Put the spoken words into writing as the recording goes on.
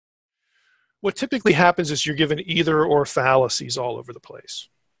what typically happens is you're given either or fallacies all over the place.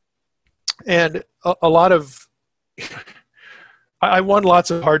 And a lot of, I won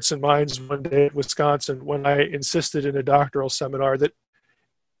lots of hearts and minds one day at Wisconsin when I insisted in a doctoral seminar that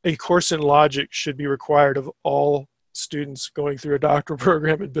a course in logic should be required of all students going through a doctoral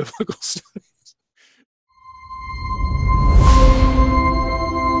program in biblical studies.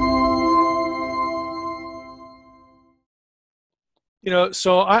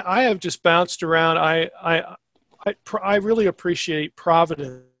 So I have just bounced around. I really appreciate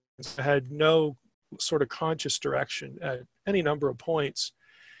providence. I had no sort of conscious direction at any number of points.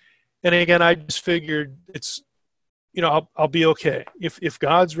 And again, I just figured it's, I'll be okay. If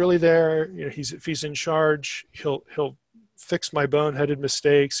God's really there, if he's in charge, he'll fix my boneheaded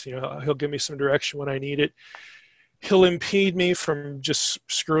mistakes. He'll give me some direction when I need it. He'll impede me from just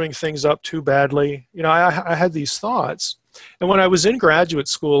screwing things up too badly. I had these thoughts. And when I was in graduate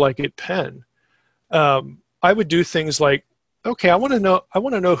school, like at Penn, I would do things like, okay, I want to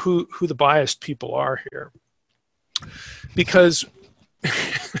know who the biased people are here. Because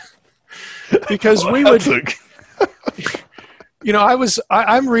we would,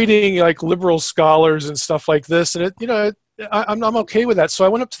 I'm reading like liberal scholars and stuff like this, and I'm okay with that. So I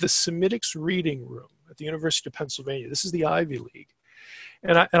went up to the Semitics reading room at the University of Pennsylvania. This is the Ivy League.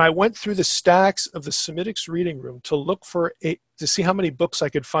 And I went through the stacks of the Semitics reading room to look to see how many books I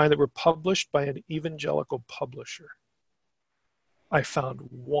could find that were published by an evangelical publisher. I found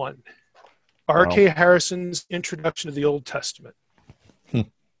one. R.K. Harrison's Introduction to the Old Testament.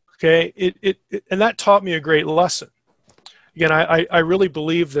 Okay, and that taught me a great lesson. Again, I really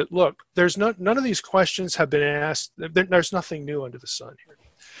believe that, look, none of these questions have been asked. There's nothing new under the sun here.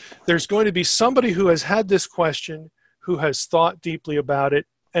 There's going to be somebody who has had this question, who has thought deeply about it,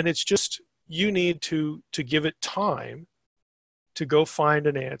 and it's just, you need to give it time to go find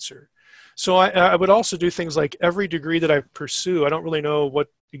an answer. So I would also do things like every degree that I pursue, I don't really know what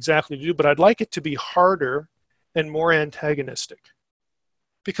exactly to do, but I'd like it to be harder and more antagonistic,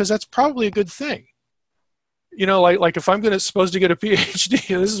 because that's probably a good thing. Like if I'm supposed to get a PhD,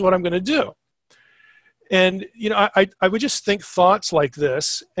 this is what I'm going to do. And, I would just think thoughts like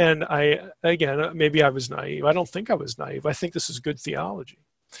this. And maybe I was naive. I don't think I was naive. I think this is good theology.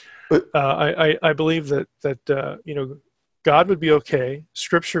 I believe that God would be okay.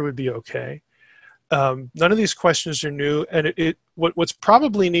 Scripture would be okay. None of these questions are new. And what's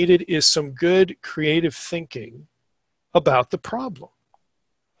probably needed is some good creative thinking about the problem.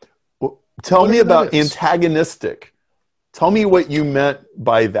 Well, tell me about antagonistic. Tell me what you meant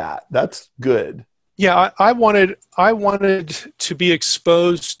by that. That's good. Yeah, I wanted to be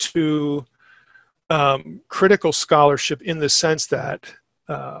exposed to critical scholarship in the sense that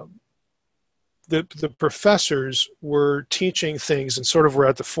the professors were teaching things and sort of were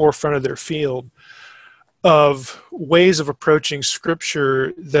at the forefront of their field of ways of approaching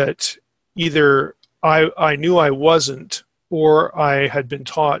Scripture that either I knew I wasn't, or I had been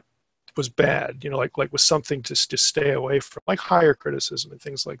taught was bad, like was something to stay away from, like higher criticism and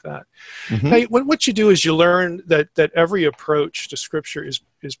things like that. Mm-hmm. Now, what you do is you learn that every approach to Scripture is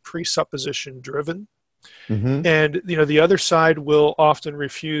presupposition-driven. Mm-hmm. And the other side will often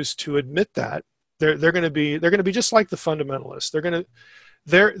refuse to admit that. They're going to be just like the fundamentalists.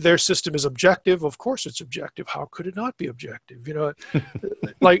 Their system is objective. Of course it's objective. How could it not be objective?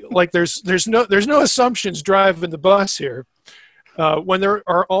 Like there's no assumptions driving the bus here. When there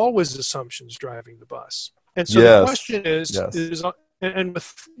are always assumptions driving the bus. And so the question is, and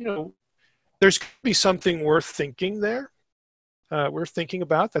with, there's going to be something worth thinking there, worth thinking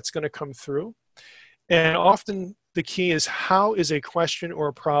about that's going to come through. And often the key is, how is a question or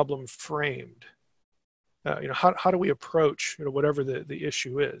a problem framed? How do we approach, whatever the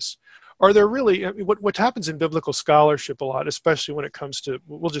issue is? Are there really, what happens in biblical scholarship a lot, especially when it comes to,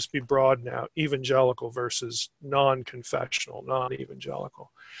 we'll just be broad now, evangelical versus non-confessional,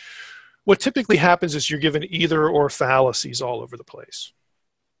 non-evangelical. What typically happens is you're given either or fallacies all over the place.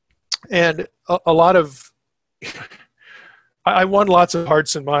 And a lot of, I won lots of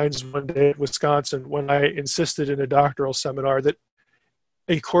hearts and minds one day at Wisconsin when I insisted in a doctoral seminar that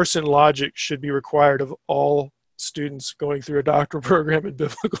a course in logic should be required of all students going through a doctoral program in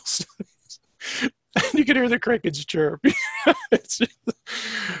biblical studies. And you can hear the crickets chirp. It's just,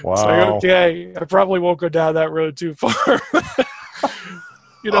 wow. It's like, okay, I probably won't go down that road too far.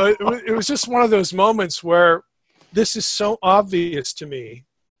 It was just one of those moments where this is so obvious to me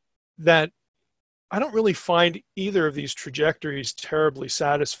that I don't really find either of these trajectories terribly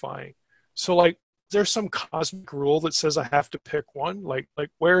satisfying. So like, there's some cosmic rule that says I have to pick one. Like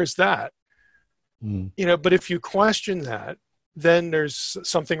where is that? But if you question that, then there's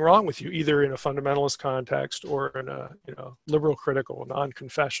something wrong with you, either in a fundamentalist context or in a liberal critical,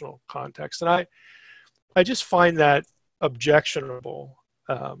 non-confessional context. And I just find that objectionable.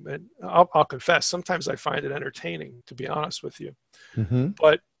 And I'll confess, sometimes I find it entertaining, to be honest with you. Mm-hmm.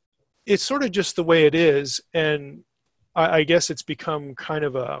 But it's sort of just the way it is. And I guess it's become kind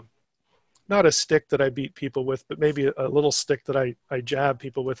of not a stick that I beat people with, but maybe a little stick that I jab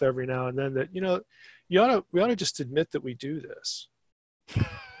people with every now and then, that, we ought to just admit that we do this.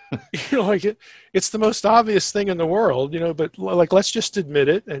 It's the most obvious thing in the world, but like, let's just admit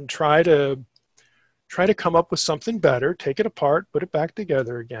it and try to come up with something better, take it apart, put it back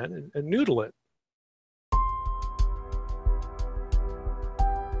together again, and noodle it.